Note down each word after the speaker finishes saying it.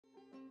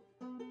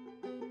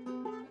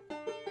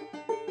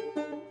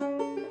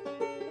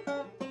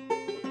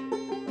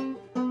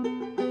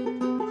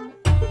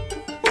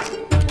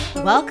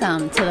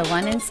Welcome to The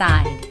One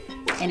Inside,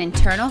 an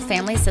internal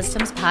family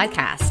systems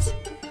podcast.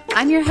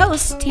 I'm your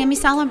host, Tammy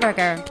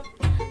Sollenberger.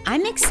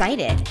 I'm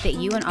excited that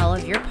you and all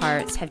of your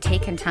parts have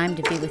taken time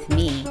to be with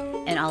me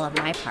and all of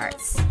my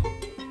parts.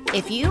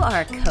 If you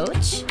are a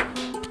coach,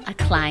 a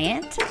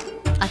client,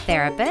 a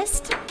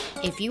therapist,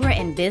 if you are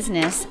in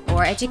business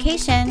or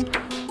education,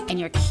 and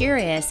you're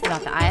curious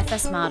about the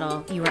IFS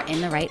model, you are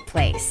in the right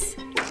place.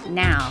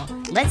 Now,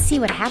 let's see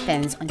what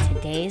happens on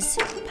today's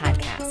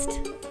podcast.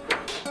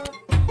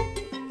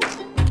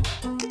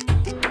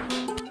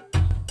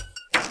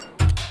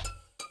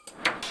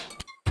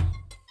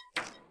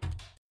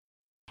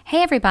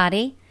 Hey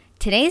everybody,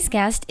 today's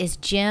guest is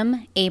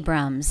Jim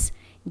Abrams.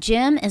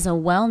 Jim is a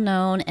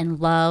well-known and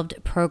loved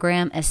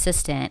program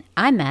assistant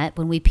I met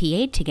when we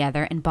PA'd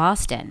together in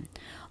Boston.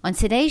 On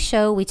today's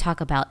show, we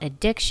talk about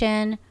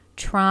addiction,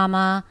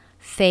 trauma,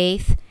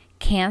 faith,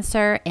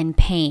 cancer, and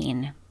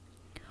pain.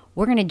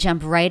 We're going to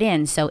jump right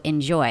in, so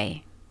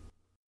enjoy.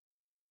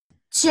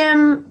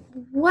 Jim,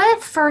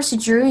 what first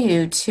drew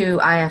you to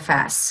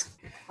IFS?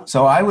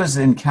 So I was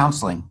in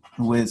counseling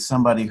with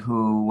somebody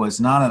who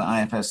was not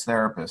an IFS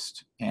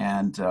therapist,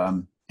 and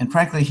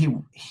frankly,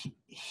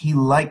 he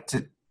liked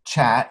to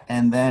chat,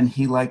 and then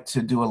he liked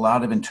to do a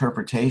lot of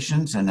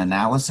interpretations and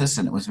analysis,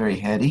 and it was very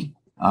heady.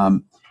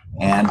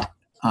 And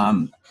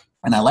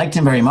I liked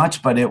him very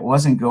much, but it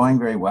wasn't going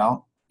very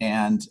well.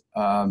 And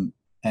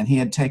he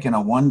had taken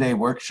a one-day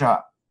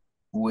workshop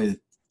with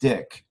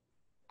Dick,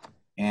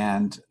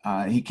 and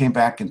he came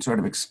back and sort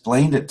of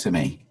explained it to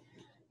me,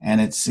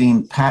 and it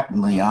seemed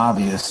patently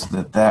obvious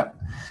that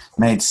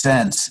made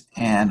sense.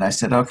 And I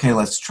said, okay,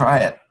 let's try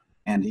it.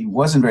 And he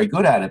wasn't very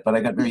good at it, but I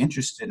got very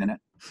interested in it.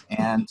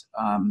 And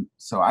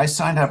so I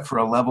signed up for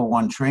a level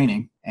 1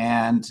 training.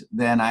 And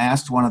then I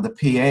asked one of the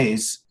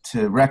PAs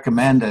to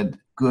recommend a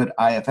good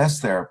IFS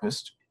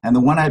therapist. And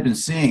the one I'd been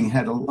seeing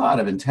had a lot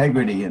of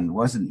integrity and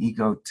wasn't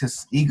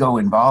ego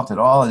involved at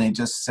all. And he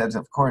just said,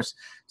 of course.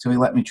 So he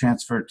let me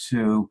transfer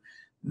to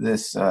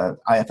this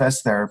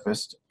IFS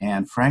therapist.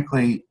 And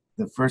frankly,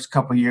 the first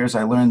couple of years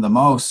I learned the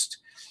most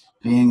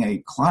being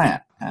a client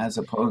as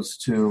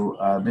opposed to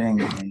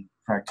being a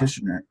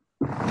practitioner.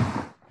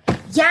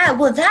 Yeah,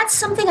 well, that's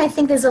something I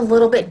think is a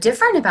little bit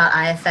different about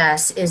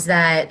IFS is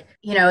that,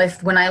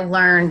 when I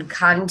learned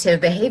cognitive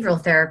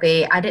behavioral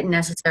therapy, I didn't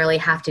necessarily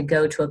have to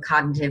go to a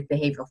cognitive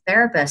behavioral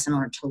therapist in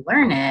order to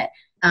learn it.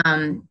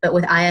 But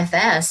with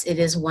IFS, it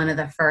is one of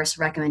the first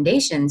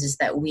recommendations is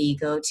that we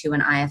go to an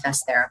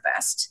IFS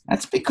therapist.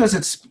 That's because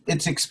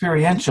it's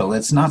experiential.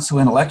 It's not so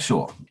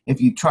intellectual.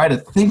 If you try to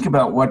think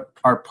about what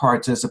are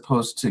parts as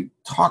opposed to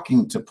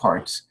talking to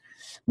parts,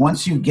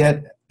 once you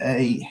get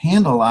a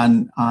handle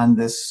on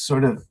this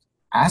sort of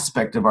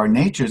aspect of our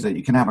natures that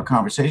you can have a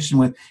conversation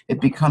with, it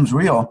becomes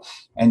real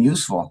and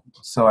useful.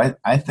 So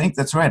I think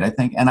that's right.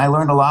 And I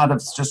learned a lot of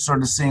just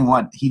sort of seeing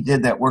what he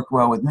did that worked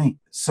well with me.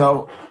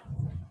 So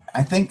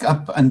I think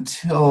up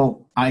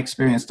until I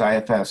experienced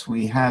IFS,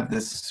 we have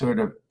this sort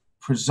of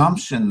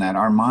presumption that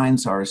our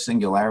minds are a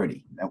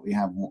singularity,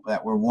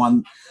 that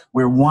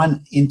we're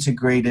one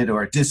integrated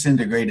or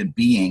disintegrated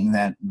being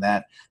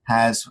that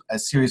has a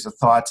series of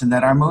thoughts, and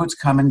that our moods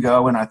come and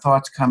go and our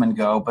thoughts come and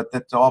go, but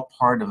that's all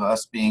part of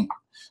us being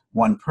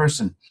one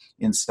person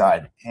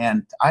inside.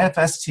 And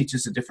IFS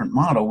teaches a different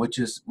model, which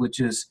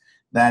is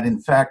that in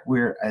fact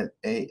we're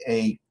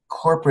a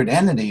corporate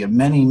entity of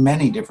many,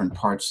 many different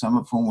parts, some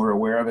of whom we're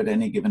aware of at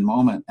any given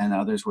moment and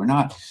others we're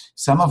not,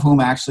 some of whom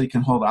actually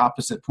can hold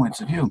opposite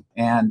points of view.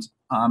 And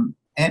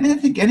I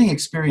think any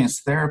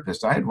experienced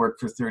therapist, I had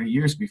worked for 30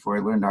 years before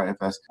I learned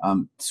IFS,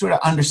 sort of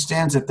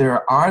understands that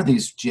there are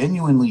these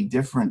genuinely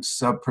different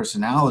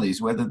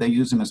sub-personalities, whether they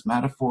use them as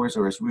metaphors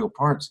or as real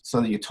parts,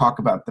 so that you talk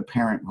about the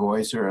parent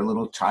voice or a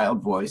little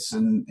child voice.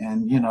 And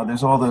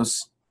there's all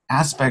those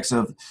aspects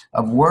of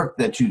work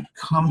that you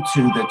come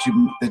to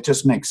that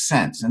just makes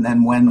sense. And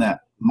then when the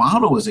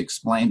model was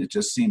explained, it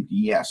just seemed,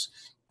 yes,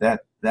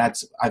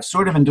 that's I've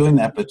sort of been doing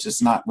that, but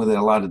just not with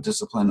a lot of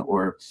discipline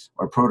or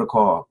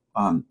protocol.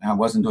 I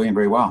wasn't doing it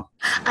very well.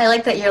 I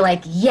like that you're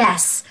like,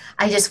 yes.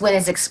 When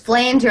it's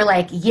explained, you're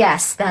like,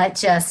 yes, that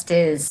just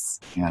is.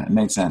 Yeah, it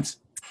made sense.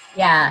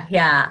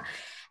 Yeah.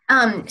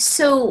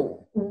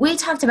 So we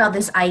talked about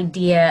this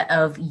idea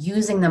of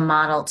using the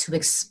model to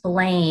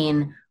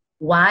explain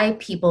why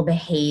people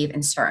behave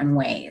in certain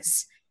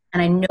ways.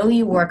 And I know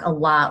you work a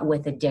lot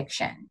with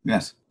addiction.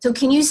 Yes. So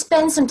can you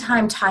spend some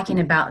time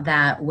talking about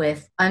that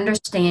with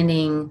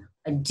understanding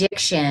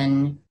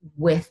addiction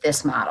with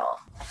this model?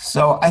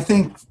 So I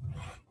think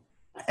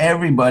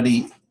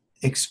everybody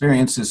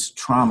experiences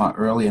trauma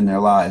early in their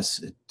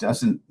lives. It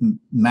doesn't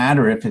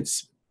matter if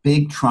it's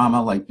big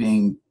trauma like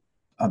being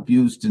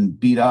abused and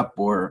beat up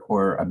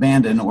or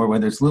abandoned, or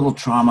whether it's little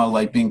trauma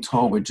like being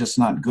told we're just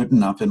not good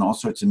enough in all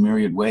sorts of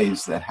myriad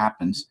ways that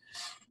happens.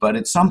 But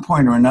at some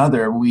point or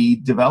another, we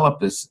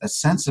develop a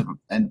sense of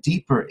a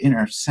deeper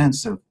inner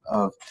sense of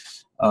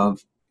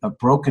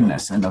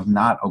brokenness and of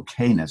not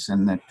okayness,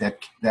 and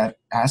that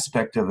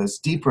aspect of this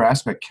deeper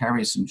aspect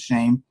carries some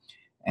shame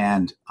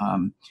and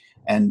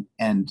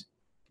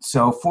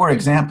So, for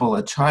example,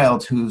 a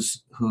child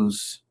whose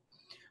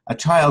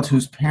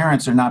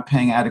parents are not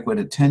paying adequate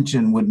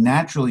attention would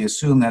naturally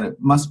assume that it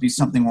must be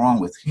something wrong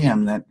with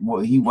him, that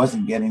he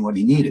wasn't getting what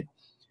he needed.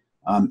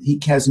 He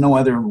has no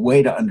other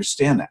way to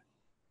understand that.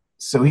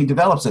 So he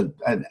develops an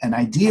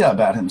idea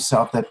about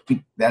himself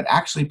that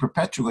actually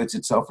perpetuates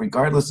itself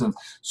regardless of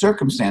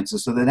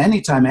circumstances, so that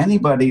anytime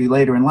anybody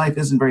later in life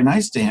isn't very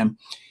nice to him,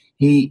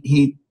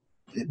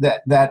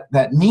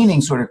 that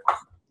meaning sort of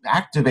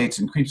activates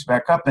and creeps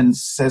back up and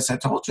says, I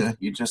told you,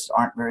 you just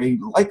aren't very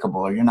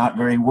likable, or you're not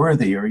very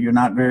worthy, or you're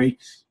not very,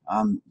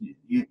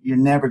 you're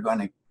never going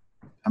to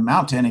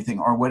amount to anything,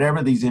 or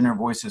whatever these inner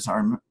voices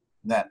are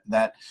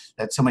that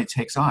somebody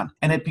takes on.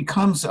 And it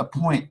becomes a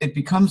point,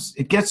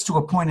 it gets to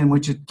a point in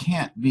which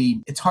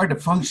it's hard to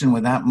function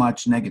with that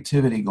much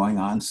negativity going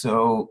on.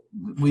 So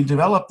we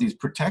develop these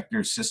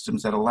protector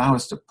systems that allow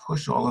us to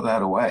push all of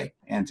that away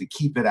and to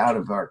keep it out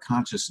of our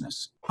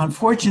consciousness.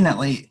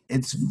 Unfortunately,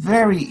 it's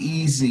very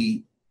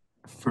easy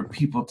for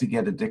people to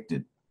get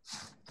addicted.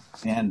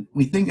 And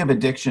we think of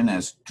addiction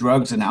as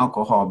drugs and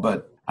alcohol,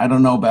 but I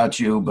don't know about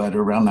you, but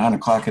around 9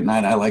 o'clock at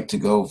night, I like to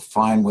go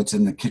find what's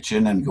in the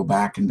kitchen and go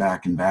back and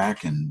back and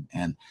back. And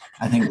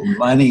I think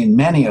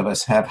many of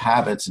us have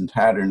habits and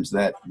patterns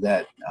that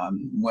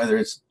whether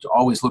it's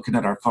always looking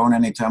at our phone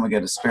anytime we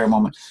get a spare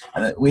moment,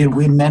 we have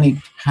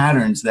many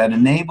patterns that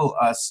enable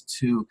us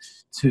to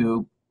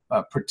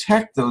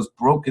protect those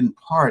broken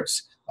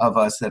parts of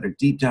us that are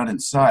deep down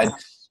inside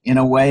in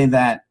a way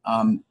that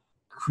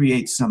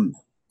creates some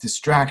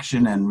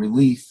distraction and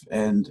relief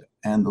and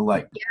the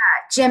like. Yeah,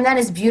 Jim, that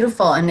is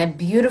beautiful, and a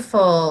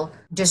beautiful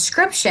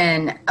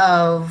description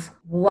of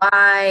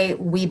why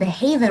we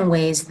behave in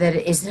ways that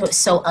is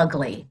so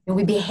ugly. And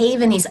we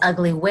behave in these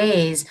ugly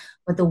ways,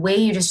 but the way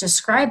you just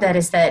described that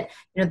is that,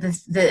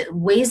 the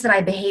ways that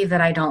I behave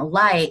that I don't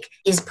like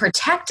is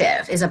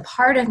protective, is a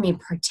part of me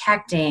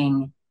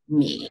protecting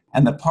me.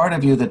 And the part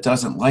of you that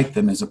doesn't like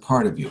them is a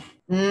part of you.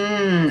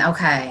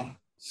 Okay.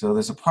 So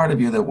there's a part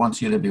of you that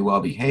wants you to be well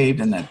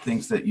behaved and that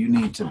thinks that you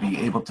need to be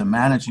able to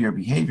manage your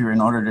behavior in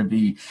order to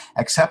be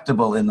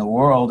acceptable in the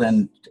world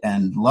and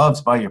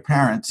loved by your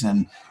parents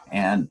and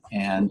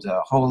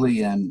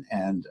holy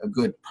and a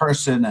good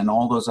person, and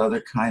all those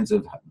other kinds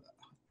of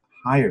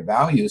higher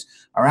values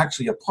are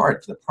actually a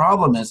part. The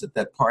problem is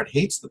that part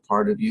hates the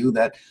part of you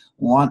that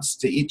wants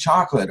to eat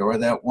chocolate, or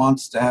that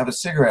wants to have a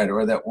cigarette,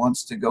 or that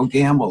wants to go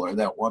gamble, or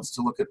that wants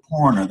to look at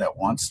porn, or that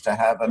wants to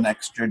have an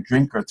extra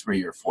drink or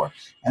 3 or 4,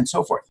 and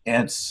so forth.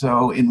 And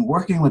so in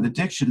working with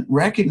addiction,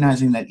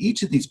 recognizing that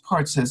each of these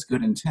parts has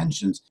good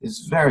intentions is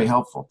very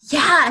helpful.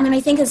 Yeah,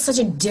 I think it's such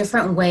a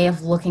different way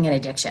of looking at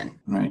addiction.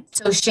 Right.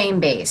 So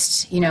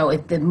shame-based.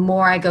 The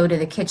more I go to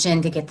the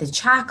kitchen to get the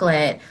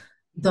chocolate,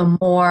 the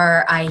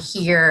more I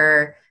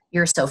hear,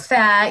 you're so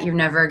fat, you're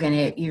never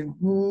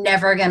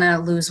gonna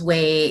lose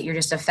weight, you're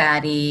just a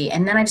fatty,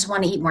 and then I just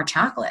want to eat more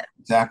chocolate.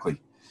 Exactly.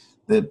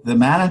 The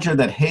manager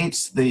that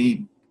hates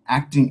the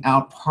acting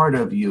out part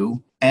of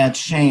you adds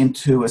shame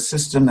to a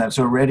system that's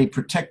already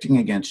protecting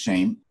against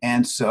shame.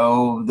 And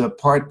so the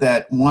part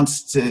that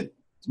wants to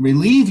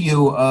relieve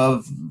you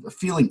of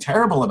feeling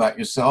terrible about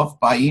yourself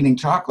by eating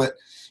chocolate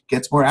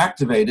gets more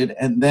activated,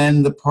 and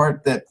then the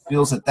part that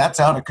feels that that's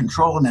out of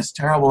control and is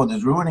terrible and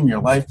is ruining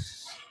your life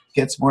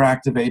gets more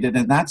activated,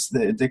 and that's the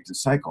addictive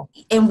cycle.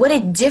 And what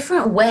a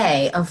different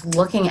way of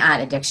looking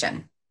at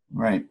addiction.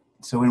 Right.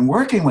 So in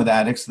working with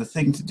addicts, the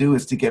thing to do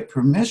is to get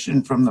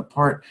permission from the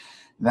part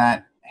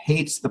that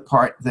hates the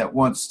part that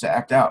wants to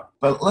act out.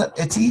 But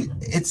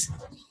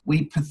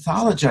we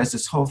pathologize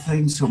this whole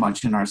thing so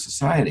much in our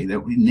society that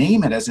we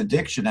name it as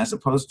addiction as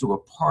opposed to a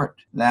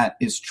part that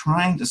is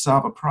trying to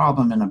solve a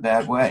problem in a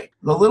bad way.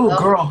 The little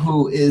girl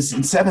who is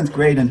in 7th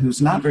grade and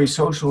who's not very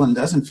social and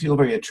doesn't feel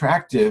very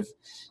attractive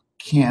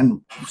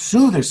can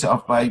soothe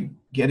herself by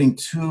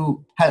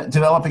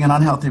developing an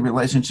unhealthy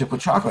relationship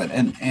with chocolate.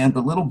 And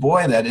the little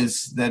boy that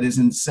is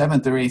in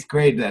 7th or 8th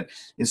grade that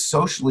is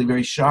socially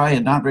very shy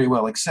and not very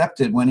well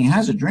accepted, when he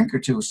has a drink or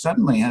two,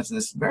 suddenly has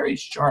this very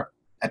sharp,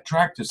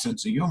 attractive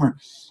sense of humor,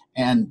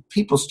 and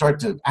people start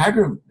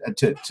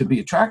to be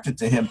attracted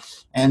to him,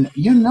 and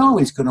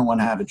he's going to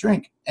want to have a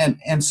drink.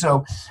 And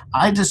so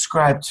I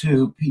describe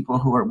to people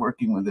who are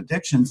working with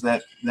addictions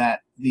that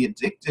the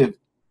addictive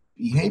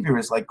behavior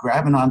is like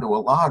grabbing onto a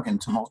log in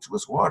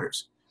tumultuous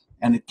waters,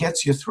 and it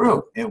gets you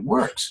through. It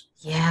works.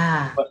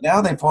 Yeah. But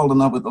now they fall in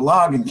love with the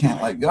log and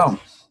can't let go.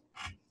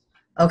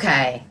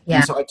 Okay. Yeah.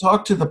 And so I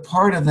talk to the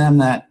part of them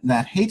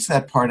that hates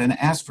that part and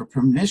ask for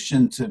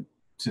permission to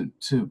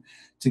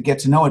get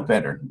to know it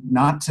better,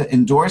 not to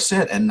endorse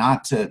it and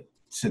not to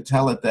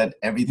tell it that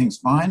everything's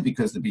fine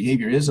because the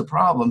behavior is a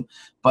problem,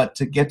 but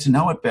to get to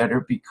know it better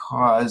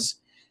because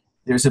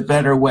there's a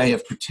better way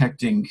of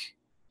protecting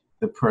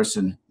the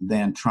person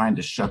than trying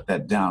to shut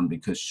that down,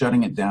 because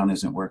shutting it down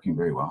isn't working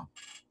very well.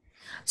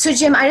 So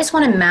Jim, I just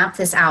want to map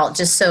this out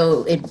just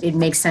so it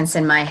makes sense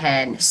in my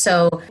head.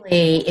 So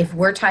if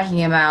we're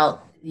talking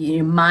about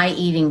my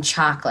eating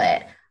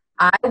chocolate,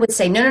 I would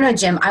say, no,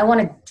 Jim, I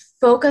want to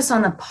focus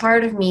on the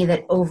part of me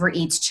that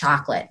overeats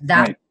chocolate.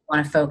 That's right.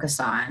 want to focus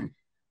on.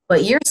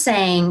 But you're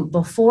saying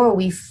before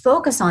we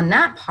focus on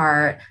that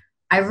part,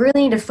 I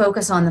really need to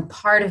focus on the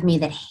part of me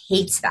that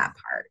hates that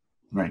part.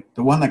 Right.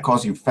 The one that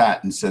calls you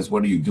fat and says,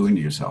 what are you doing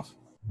to yourself?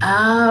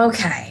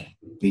 Okay.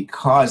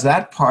 Because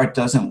that part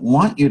doesn't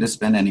want you to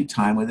spend any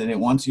time with it. It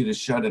wants you to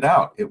shut it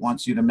out. It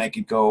wants you to make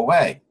it go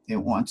away. It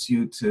wants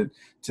you to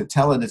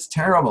tell it it's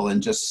terrible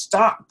and just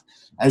stop,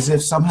 as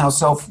if somehow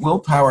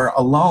self-willpower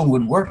alone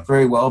would work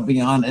very well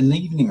beyond an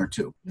evening or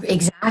two.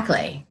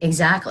 Exactly.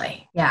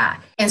 Yeah.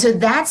 And so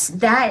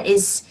that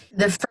is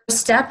the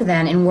first step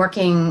then in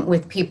working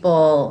with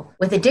people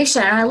with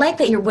addiction. And I like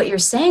that what you're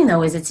saying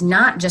though is it's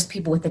not just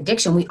people with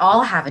addiction. We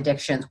all have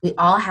addictions. We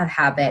all have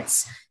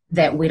habits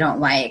that we don't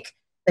like.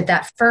 But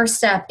that first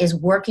step is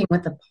working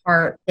with the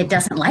part that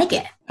doesn't like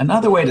it.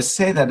 Another way to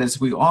say that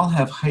is we all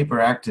have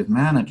hyperactive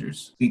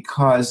managers,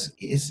 because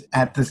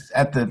at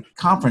the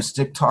conference,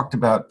 Dick talked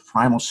about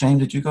primal shame.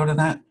 Did you go to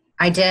that?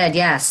 I did,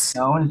 yes.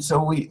 No, and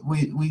so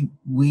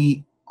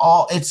we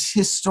all, it's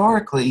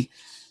historically,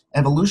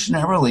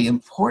 evolutionarily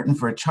important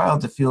for a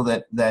child to feel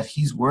that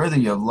he's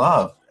worthy of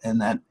love,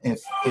 and that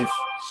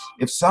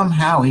if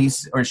somehow he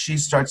or she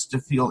starts to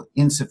feel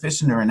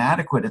insufficient or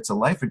inadequate, it's a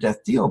life or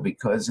death deal,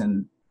 because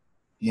in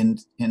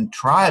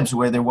tribes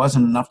where there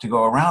wasn't enough to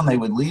go around, they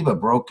would leave a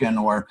broken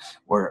or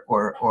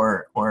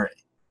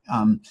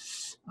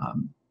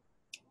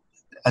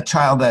a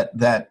child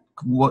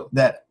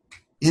that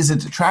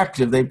isn't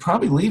attractive. They'd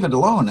probably leave it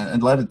alone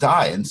and let it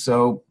die. And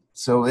so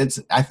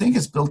I think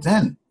it's built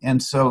in.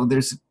 And so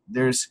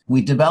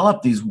we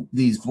develop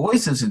these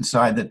voices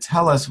inside that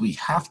tell us we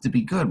have to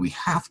be good. We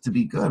have to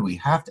be good. We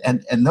have to,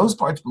 and those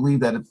parts believe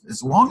that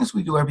as long as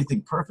we do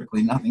everything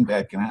perfectly, nothing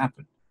bad can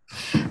happen.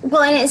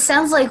 Well, and it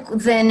sounds like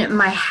then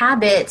my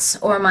habits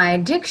or my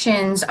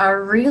addictions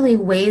are really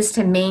ways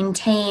to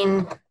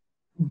maintain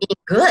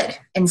being good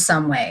in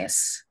some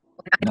ways.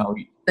 No,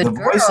 the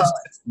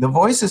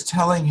voices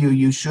telling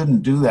you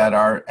shouldn't do that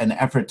are an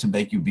effort to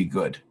make you be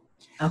good.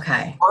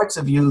 Okay. Parts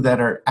of you that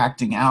are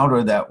acting out,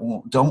 or that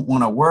don't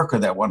want to work, or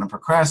that want to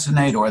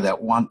procrastinate, or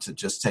that want to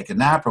just take a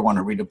nap, or want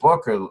to read a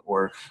book,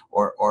 or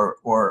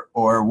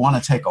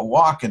want to take a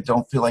walk and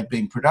don't feel like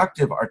being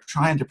productive, are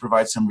trying to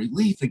provide some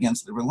relief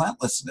against the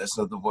relentlessness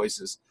of the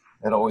voices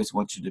that always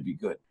want you to be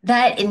good.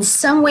 That in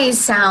some ways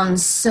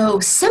sounds so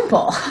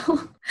simple.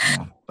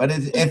 Yeah.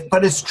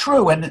 But it's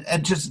true, and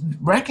just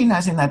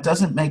recognizing that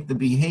doesn't make the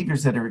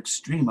behaviors that are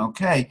extreme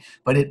okay,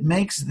 but it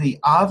makes the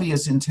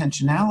obvious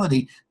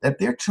intentionality that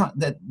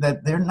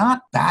they're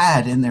not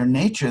bad in their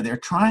nature. They're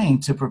trying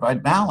to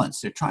provide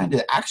balance. They're trying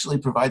to actually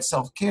provide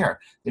self-care.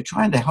 They're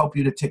trying to help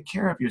you to take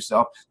care of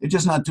yourself. They're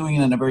just not doing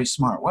it in a very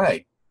smart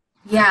way.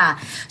 Yeah.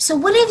 So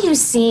what have you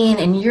seen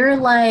in your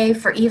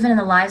life, or even in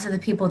the lives of the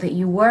people that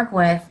you work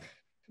with?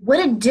 What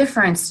a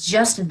difference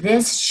just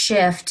this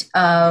shift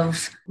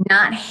of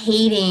not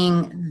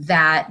hating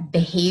that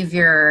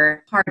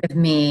behavior part of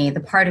me, the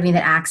part of me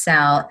that acts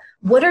out.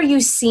 What are you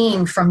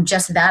seeing from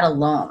just that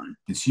alone?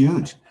 It's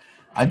huge.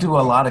 I do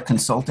a lot of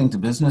consulting to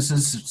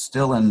businesses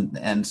still,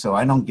 and so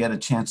I don't get a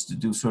chance to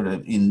do sort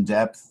of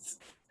in-depth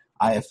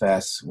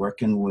IFS,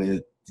 working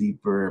with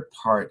deeper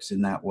parts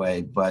in that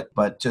way,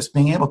 but just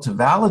being able to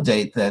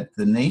validate that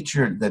the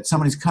nature, that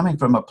somebody's coming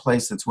from a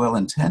place that's well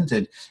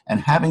intended, and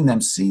having them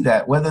see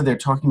that, whether they're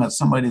talking about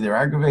somebody they're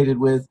aggravated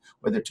with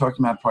or they're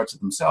talking about parts of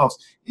themselves,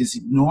 is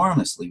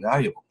enormously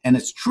valuable. And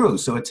it's true,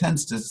 so it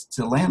tends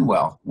to land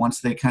well once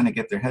they kind of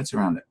get their heads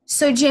around it.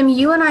 So Jim,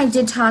 you and I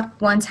did talk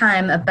one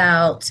time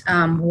about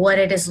what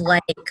it is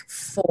like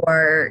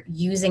for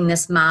using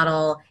this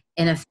model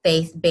in a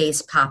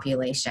faith-based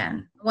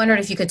population. I wondered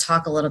if you could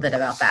talk a little bit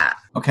about that.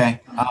 Okay.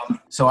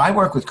 So I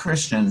work with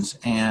Christians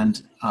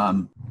and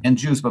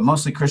Jews, but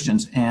mostly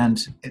Christians.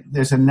 And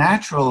there's a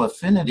natural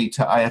affinity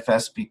to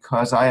IFS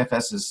because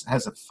IFS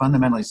has a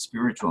fundamentally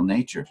spiritual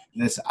nature.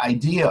 This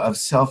idea of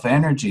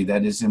self-energy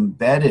that is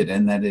embedded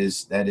and that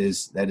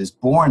is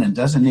born and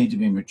doesn't need to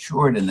be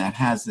matured, and that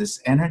has this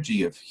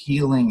energy of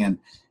healing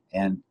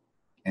and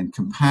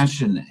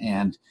compassion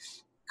and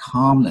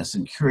calmness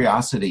and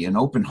curiosity and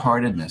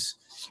open-heartedness.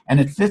 And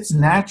it fits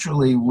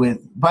naturally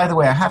with, by the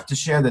way, I have to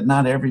share that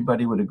not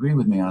everybody would agree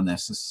with me on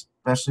this,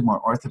 especially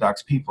more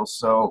Orthodox people.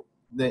 So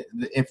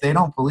if they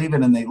don't believe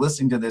it and they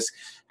listen to this,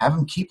 have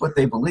them keep what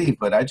they believe.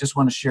 But I just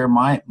want to share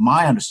my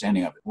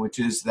understanding of it, which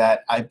is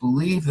that I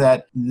believe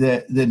that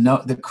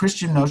the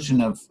Christian notion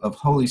of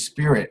Holy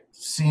Spirit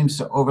seems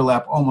to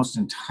overlap almost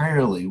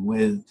entirely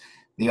with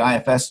the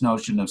IFS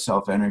notion of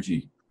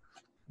self-energy,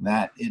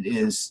 that it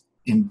is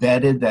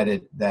embedded,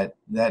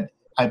 that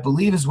I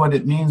believe is what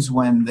it means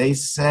when they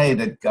say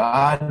that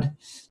God,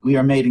 we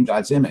are made in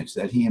God's image,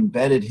 that he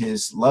embedded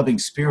his loving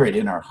spirit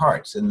in our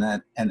hearts, and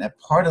that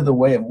part of the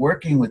way of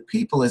working with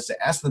people is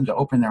to ask them to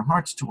open their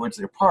hearts towards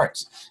their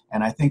parts.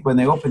 And I think when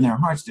they open their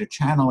hearts, they're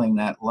channeling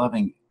that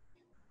loving,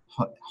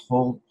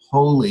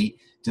 holy,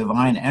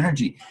 divine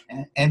energy.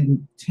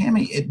 And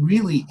Tammy, it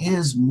really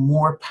is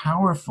more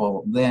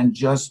powerful than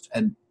just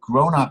a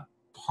grown-up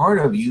part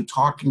of you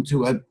talking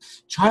to a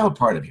child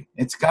part of you.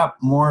 It's got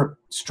more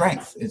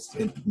strength.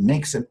 It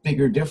makes a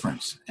bigger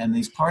difference. And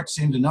these parts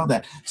seem to know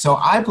that. So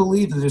I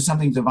believe that there's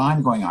something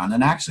divine going on.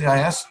 And actually, I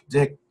asked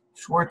Dick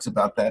Schwartz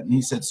about that, and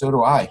he said, so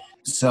do I.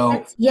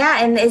 So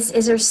yeah, and as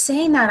they're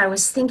saying that, I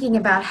was thinking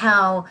about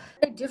how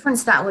the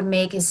difference that would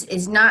make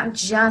is not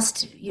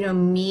just,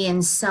 me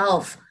and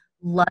self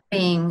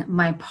loving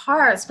my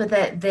parts, but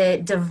that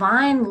the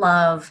divine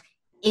love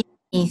in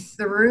me,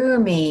 through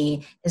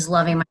me, is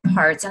loving my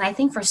parts. And I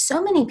think for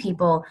so many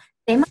people,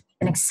 they might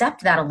even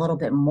accept that a little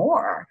bit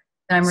more.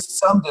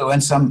 Some do,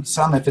 and some,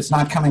 if it's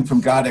not coming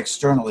from God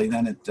externally,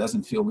 then it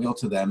doesn't feel real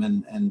to them.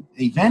 And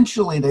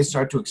eventually they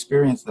start to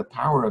experience the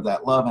power of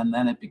that love, and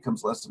then it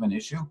becomes less of an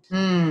issue.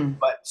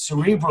 But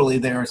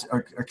cerebrally,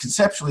 or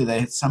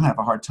conceptually, some have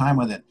a hard time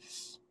with it.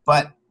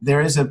 But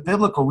there is a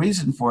biblical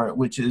reason for it,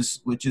 which is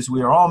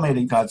we are all made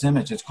in God's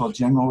image. It's called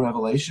general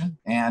revelation.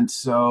 And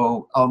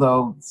so,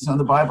 although some of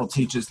the Bible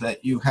teaches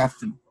that you have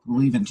to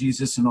believe in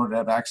Jesus in order to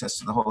have access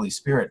to the Holy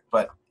Spirit,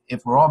 but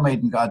if we're all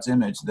made in God's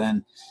image,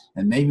 then,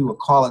 and maybe we'll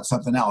call it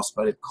something else,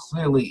 but it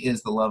clearly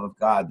is the love of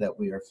God that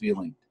we are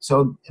feeling.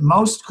 So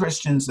most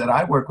Christians that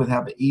I work with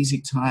have an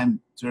easy time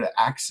sort of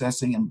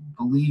accessing and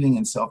believing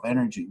in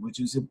self-energy, which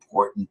is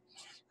important,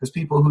 because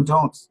people who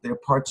don't, their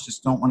parts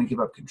just don't want to give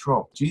up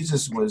control.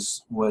 Jesus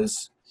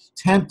was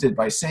tempted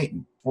by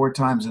Satan 4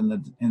 times in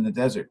the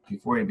desert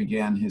before he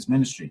began his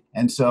ministry.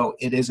 And so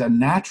it is a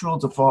natural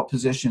default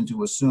position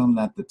to assume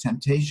that the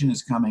temptation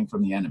is coming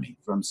from the enemy,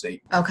 from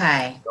Satan.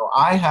 Okay. So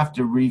I have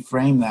to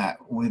reframe that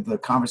with the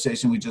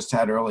conversation we just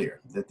had earlier,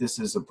 that this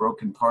is a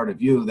broken part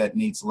of you that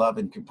needs love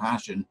and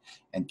compassion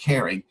and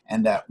caring,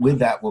 and that with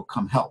that will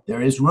come help.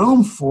 There is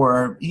room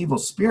for evil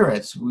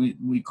spirits.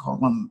 We call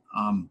them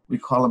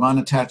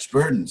unattached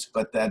burdens,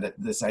 but that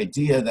this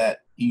idea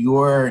that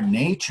your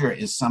nature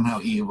is somehow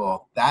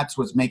evil, that's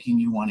what's making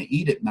you want to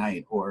eat at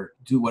night or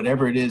do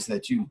whatever it is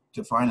that you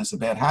define as a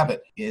bad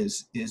habit,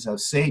 is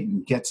of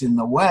Satan, gets in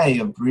the way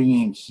of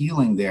bringing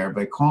healing there.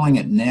 By calling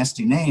it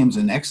nasty names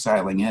and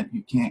exiling it,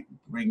 you can't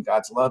bring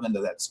God's love into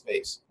that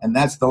space. And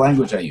that's the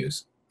language I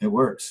use. It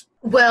works.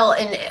 Well,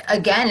 and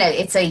again,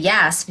 it's a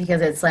yes,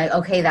 because it's like,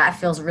 okay, that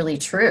feels really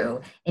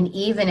true. And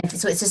even if,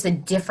 so it's just a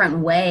different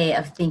way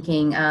of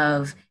thinking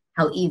of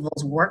how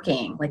evil's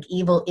working. Like,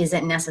 evil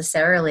isn't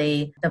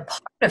necessarily the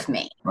part of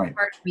me, right, the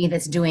part of me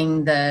that's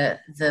doing the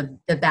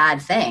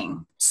bad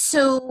thing.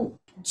 So,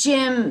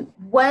 Jim,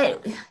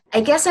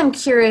 I guess I'm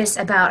curious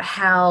about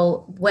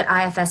what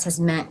IFS has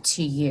meant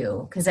to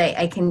you, because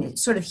I can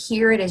sort of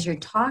hear it as you're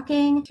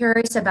talking.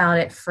 Curious about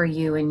it for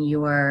you and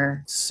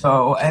your.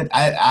 So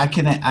I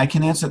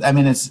can answer. I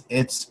mean,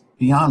 it's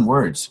beyond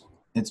words.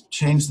 It's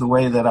changed the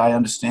way that I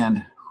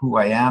understand who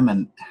I am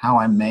and how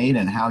I'm made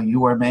and how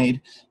you are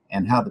made,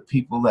 and how the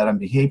people that I'm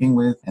behaving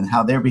with and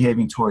how they're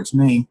behaving towards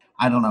me.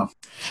 I don't know.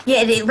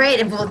 Yeah,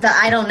 right. Well, the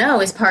I don't know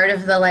is part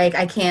of the, like,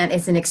 I can't,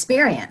 it's an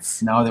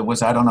experience. No, there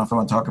was, I don't know if I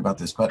want to talk about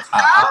this, but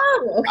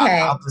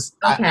okay.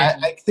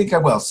 I think I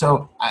will.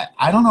 So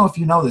I don't know if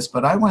you know this,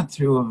 but I went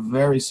through a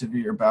very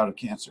severe bout of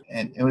cancer,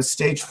 and it was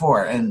stage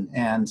 4,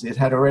 and it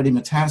had already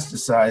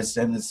metastasized,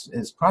 and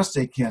it's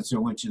prostate cancer,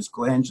 which is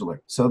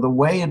glandular. So the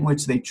way in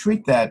which they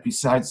treat that,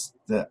 besides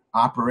the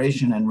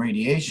operation and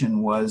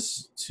radiation,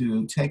 was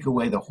to take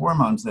away the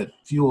hormones that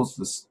fuels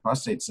the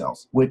prostate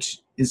cells,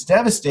 which is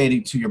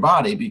devastating to your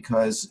body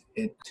because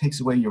it takes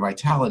away your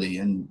vitality,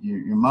 and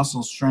your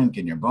muscles shrink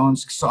and your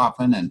bones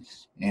soften,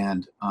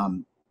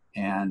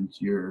 and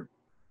your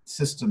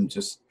system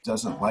just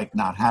doesn't like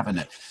not having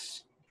it.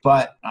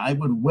 But I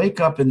would wake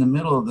up in the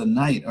middle of the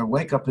night or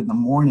wake up in the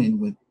morning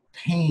with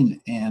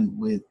pain and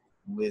with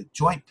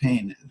joint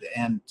pain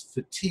and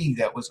fatigue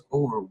that was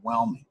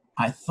overwhelming.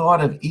 I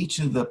thought of each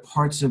of the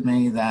parts of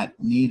me that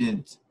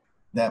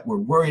were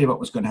worried about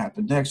what's going to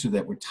happen next, or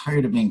that were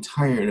tired of being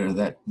tired, or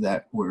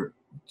that were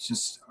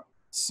just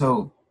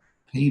so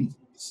in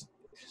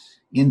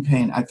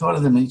pain. I thought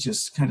of them as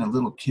just kind of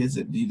little kids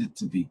that needed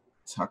to be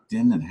tucked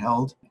in and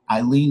held.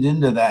 I leaned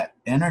into that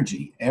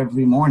energy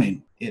every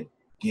morning.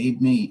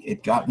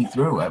 It got me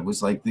through. I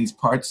was like, these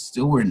parts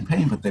still were in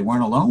pain, but they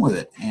weren't alone with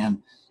it.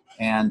 And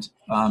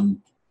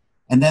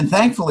then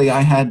thankfully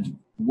I had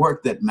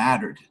work that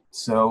mattered.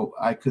 So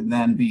I could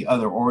then be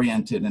other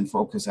oriented and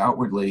focus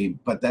outwardly.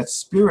 But that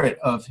spirit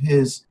of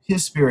his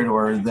spirit,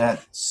 or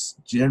that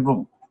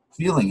general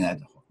feeling,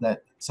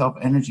 that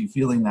self-energy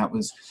feeling that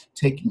was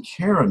taking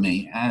care of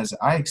me as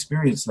I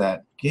experienced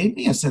that, gave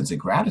me a sense of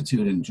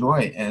gratitude and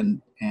joy,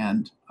 and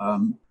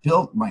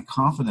built my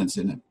confidence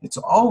in it. It's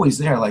always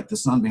there, like the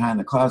sun behind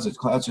the clouds. The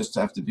clouds just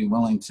have to be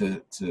willing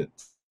to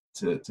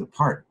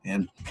part.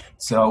 And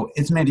so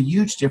it's made a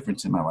huge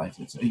difference in my life.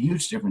 It's a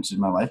huge difference in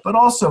my life. But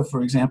also,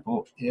 for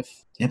example,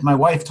 if my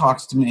wife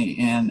talks to me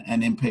in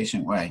an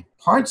impatient way,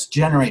 parts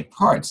generate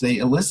parts. They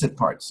elicit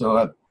parts.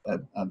 So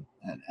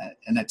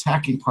an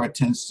attacking part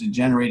tends to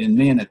generate in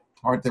me an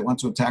part that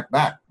wants to attack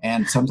back.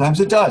 And sometimes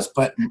it does,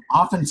 but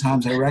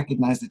oftentimes I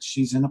recognize that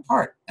she's in a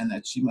part and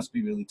that she must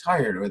be really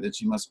tired, or that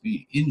she must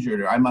be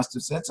injured, or I must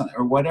have said something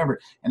or whatever.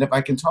 And if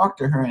I can talk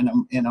to her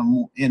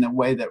in a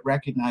way that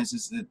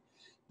recognizes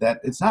that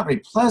it's not very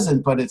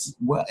pleasant, but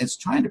it's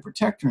trying to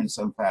protect her in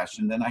some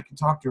fashion, then I can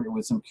talk to her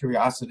with some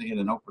curiosity and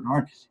an open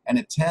heart.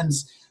 And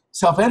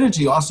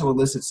self-energy also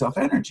elicits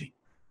self-energy.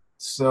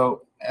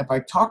 So if I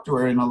talk to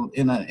her in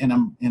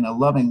a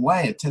loving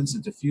way, it tends to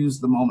diffuse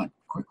the moment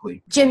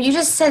quickly. Jim, you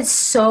just said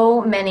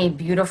so many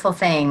beautiful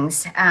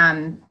things.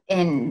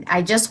 And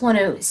I just want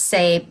to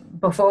say,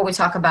 before we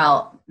talk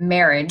about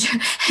marriage,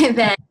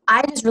 that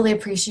I just really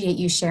appreciate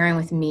you sharing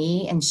with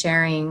me and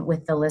sharing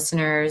with the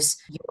listeners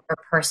your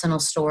personal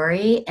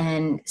story,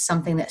 and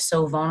something that's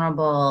so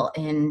vulnerable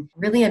and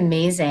really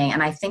amazing.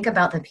 And I think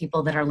about the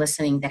people that are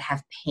listening that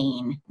have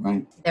pain.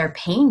 Right. Their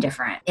pain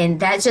different. And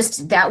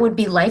that would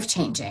be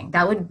life-changing.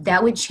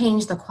 That would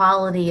change the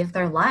quality of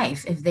their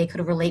life if they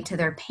could relate to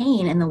their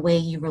pain in the way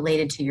you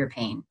related to your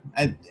pain.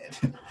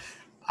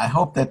 I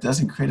hope that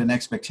doesn't create an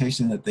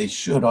expectation that they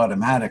should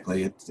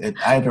automatically.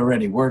 I had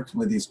already worked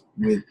with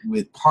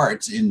with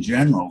parts in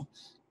general,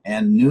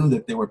 and knew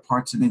that there were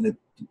parts of me that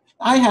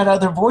I had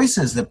other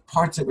voices, the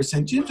parts that were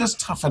saying, Jim, just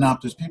toughen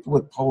up. There's people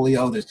with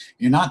polio.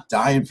 You're not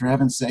dying, for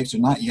heaven's sakes, or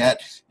not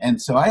yet.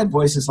 And so I had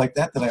voices like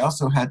that I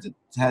also had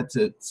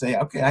to say,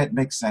 okay, it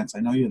makes sense.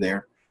 I know you're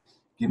there.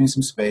 Give me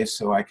some space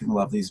so I can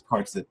love these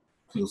parts that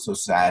feel so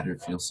sad or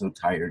feel so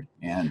tired.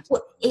 And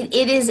well,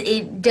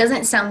 it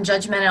doesn't sound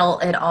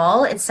judgmental at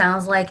all. It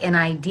sounds like an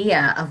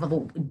idea of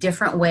a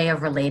different way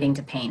of relating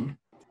to pain.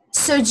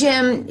 So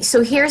Jim,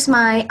 here's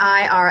my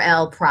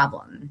IRL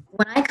problem.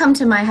 When I come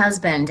to my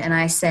husband and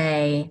I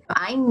say,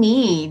 I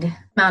need an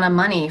amount of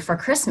money for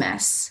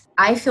Christmas,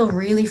 I feel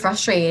really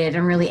frustrated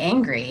and really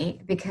angry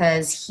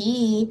because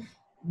he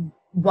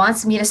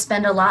wants me to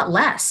spend a lot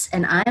less.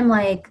 And I'm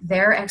like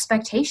their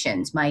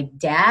expectations, my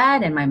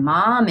dad and my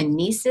mom and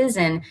nieces,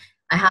 and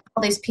I have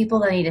all these people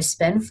that I need to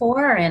spend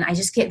for, and I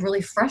just get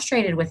really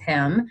frustrated with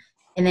him.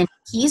 And then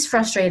he's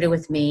frustrated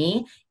with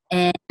me,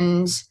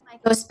 and I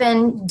go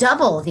spend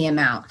double the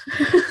amount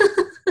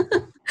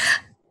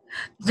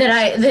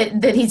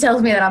that he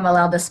tells me that I'm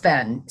allowed to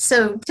spend.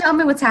 So tell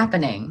me what's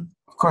happening.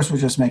 Of course, we're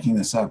just making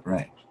this up,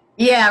 right?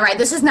 Yeah, right.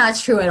 This is not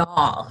true at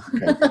all.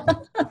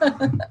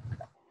 Okay.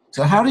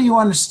 So how do you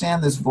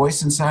understand this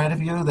voice inside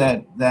of you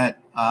that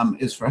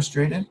is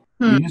frustrated?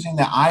 You're using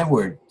the I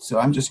word. So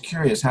I'm just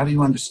curious, how do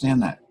you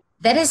understand that?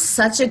 That is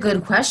such a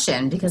good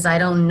question, because I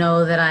don't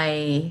know that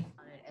I,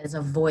 as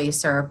a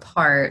voice or a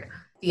part,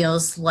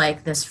 feels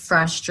like this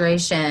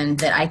frustration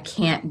that I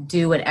can't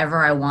do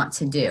whatever I want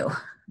to do.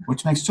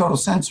 Which makes total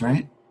sense,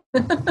 right?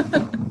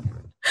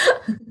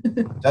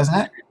 Doesn't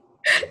it?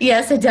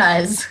 Yes, it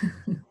does.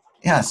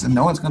 Yes, and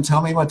no one's going to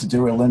tell me what to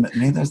do or limit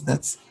me.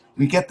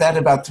 We get that at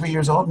about 3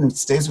 years old, and it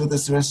stays with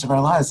us the rest of our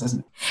lives, doesn't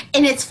it?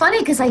 And it's funny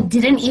because I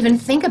didn't even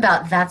think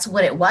about that's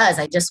what it was.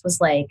 I just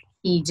was like,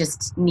 he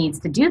just needs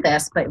to do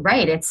this. But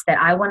right, it's that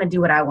I want to do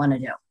what I want to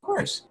do. Of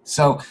course.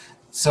 So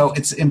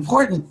it's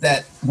important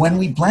that when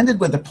we blended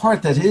with the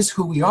part that is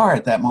who we are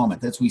at that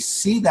moment, that we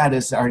see that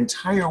as our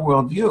entire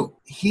worldview.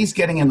 He's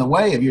getting in the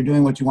way of you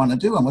doing what you want to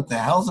do, and what the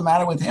hell's the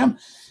matter with him?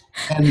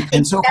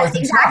 And so forth.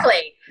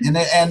 Exactly.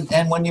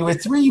 And when you were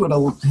 3, you would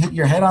have hit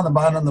your head on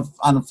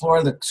the floor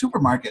of the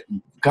supermarket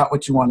and got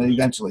what you wanted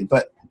eventually.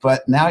 But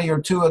now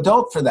you're too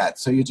adult for that,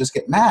 so you just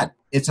get mad.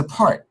 It's a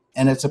part,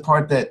 and it's a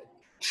part that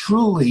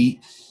truly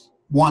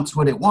wants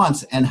what it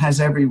wants and has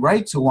every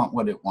right to want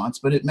what it wants,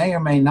 but it may or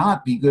may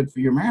not be good for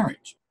your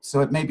marriage.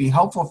 So it may be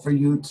helpful for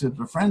you to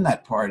befriend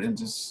that part and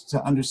just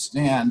to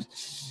understand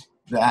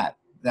that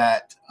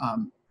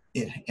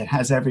it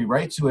has every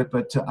right to it,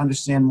 but to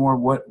understand more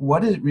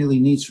what it really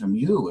needs from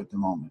you at the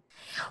moment.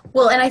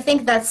 Well, and I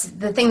think that's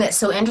the thing that's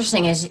so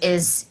interesting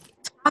is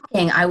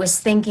talking. I was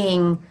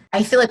thinking,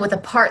 I feel like what the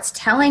part's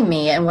telling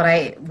me, and what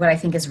I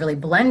think is really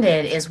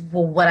blended is,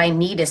 well, what I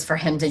need is for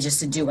him to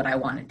do what I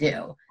want to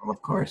do. Well,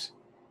 of course.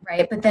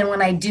 Right. But then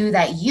when I do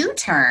that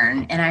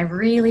U-turn and I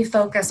really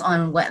focus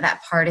on what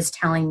that part is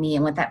telling me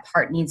and what that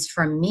part needs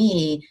from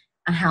me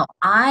and how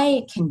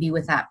I can be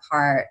with that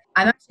part,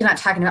 I'm actually not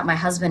talking about my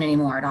husband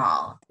anymore at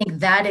all. I think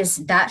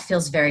that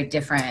feels very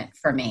different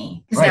for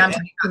me, because now I'm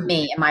talking about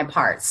me and my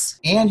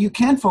parts. And you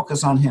can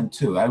focus on him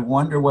too. I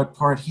wonder what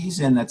part he's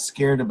in that's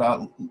scared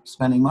about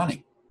spending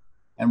money,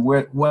 and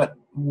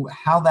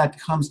how that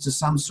comes to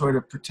some sort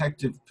of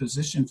protective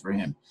position for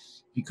him,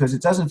 because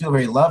it doesn't feel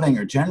very loving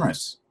or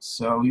generous.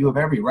 So you have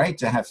every right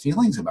to have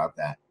feelings about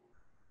that.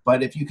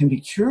 But if you can be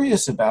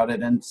curious about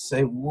it and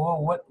say,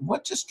 whoa,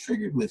 what just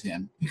triggered with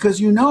him?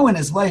 Because in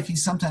his life, he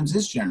sometimes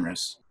is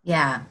generous.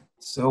 Yeah.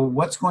 So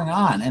what's going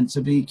on? And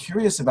to be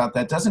curious about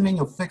that doesn't mean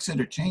you'll fix it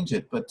or change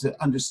it, but to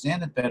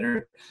understand it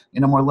better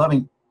in a more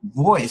loving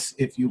voice,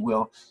 if you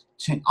will,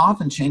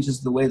 often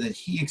changes the way that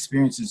he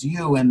experiences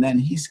you, and then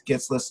he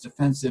gets less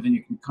defensive and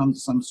you can come to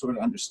some sort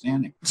of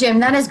understanding. Jim,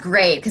 that is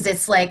great, because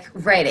it's like,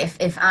 right,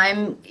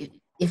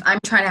 if if I'm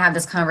trying to have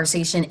this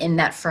conversation in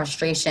that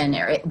frustration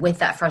or with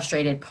that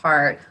frustrated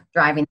part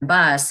driving the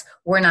bus,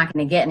 we're not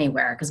going to get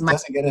anywhere because it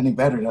doesn't get any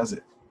better, does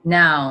it?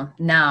 No,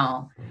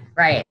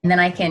 right. And then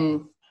I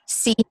can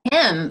see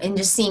him and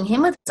just seeing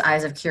him with his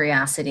eyes of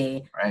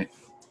curiosity. Right.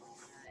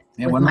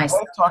 And when my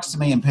wife talks to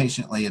me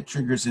impatiently, it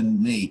triggers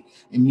in me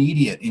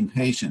immediate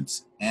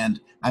impatience. And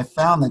I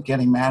found that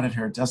getting mad at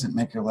her doesn't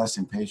make her less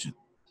impatient.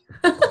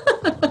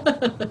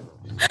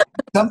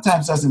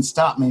 Sometimes doesn't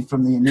stop me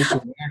from the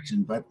initial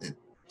reaction, but it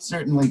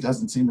certainly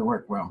doesn't seem to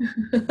work well.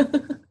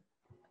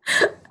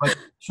 But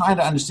trying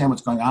to understand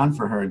what's going on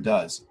for her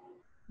does.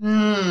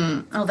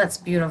 Oh, that's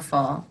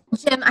beautiful.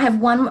 Jim, I have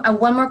one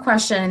more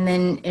question,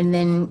 and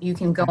then you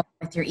can go on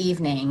with your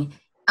evening.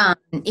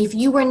 If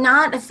you were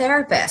not a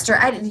therapist,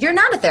 you're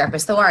not a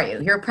therapist, though, are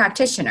you? You're a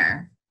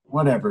practitioner.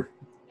 Whatever.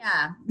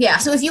 Yeah.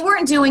 So if you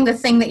weren't doing the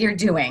thing that you're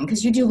doing,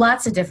 because you do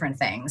lots of different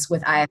things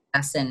with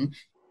IFS and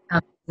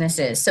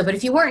businesses. So, but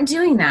if you weren't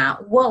doing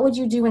that, what would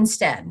you do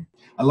instead?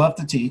 I love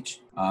to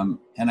teach, and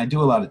I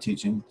do a lot of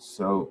teaching.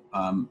 So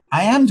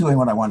I am doing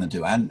what I want to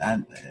do.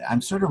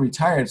 I'm sort of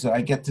retired, so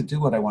I get to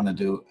do what I want to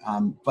do.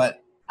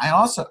 But I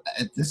also,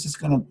 this is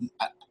going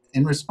to,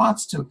 in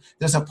response to,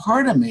 there's a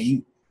part of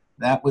me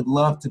that would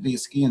love to be a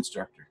ski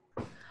instructor.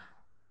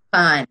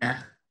 Fun.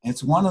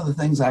 It's one of the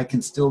things I can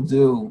still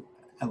do,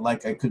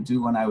 like I could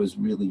do when I was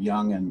really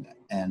young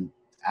and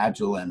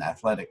agile and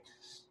athletic.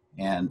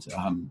 And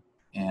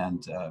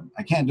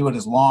I can't do it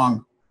as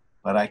long,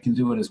 but I can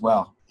do it as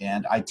well.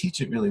 And I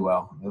teach it really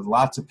well. There's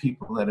lots of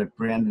people that are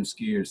brand new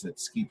skiers that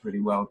ski pretty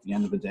well at the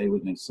end of the day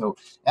with me. So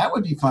that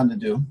would be fun to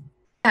do.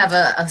 Have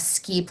a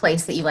ski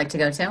place that you like to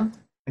go to?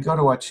 I go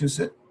to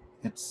Wachusett.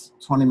 It's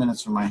 20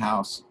 minutes from my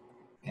house.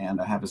 And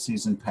I have a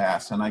season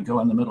pass. And I go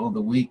in the middle of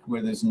the week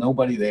where there's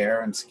nobody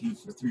there and ski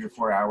for 3 or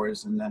 4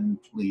 hours and then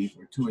leave,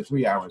 or 2 or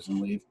 3 hours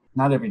and leave.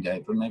 Not every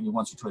day, but maybe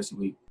once or twice a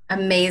week.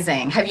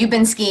 Amazing. Have you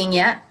been skiing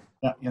yet?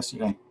 Yeah,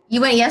 yesterday.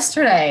 You went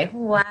yesterday.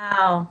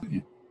 Wow.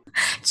 Yeah.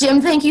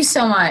 Jim, thank you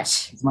so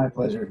much. It's my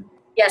pleasure.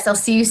 Yes, I'll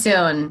see you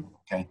soon.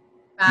 Okay.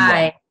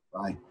 Bye.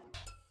 Bye.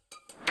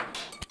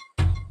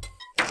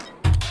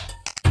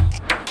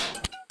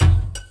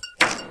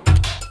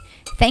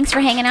 Thanks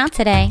for hanging out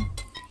today.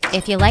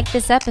 If you liked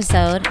this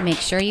episode, make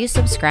sure you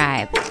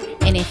subscribe.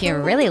 And if you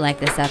really like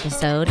this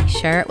episode,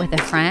 share it with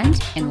a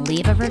friend and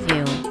leave a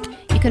review.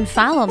 You can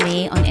follow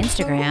me on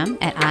Instagram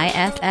at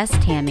IFS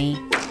Tammy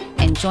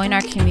and join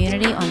our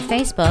community on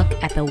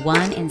Facebook at the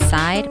One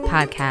Inside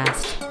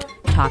Podcast.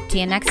 Talk to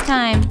you next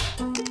time.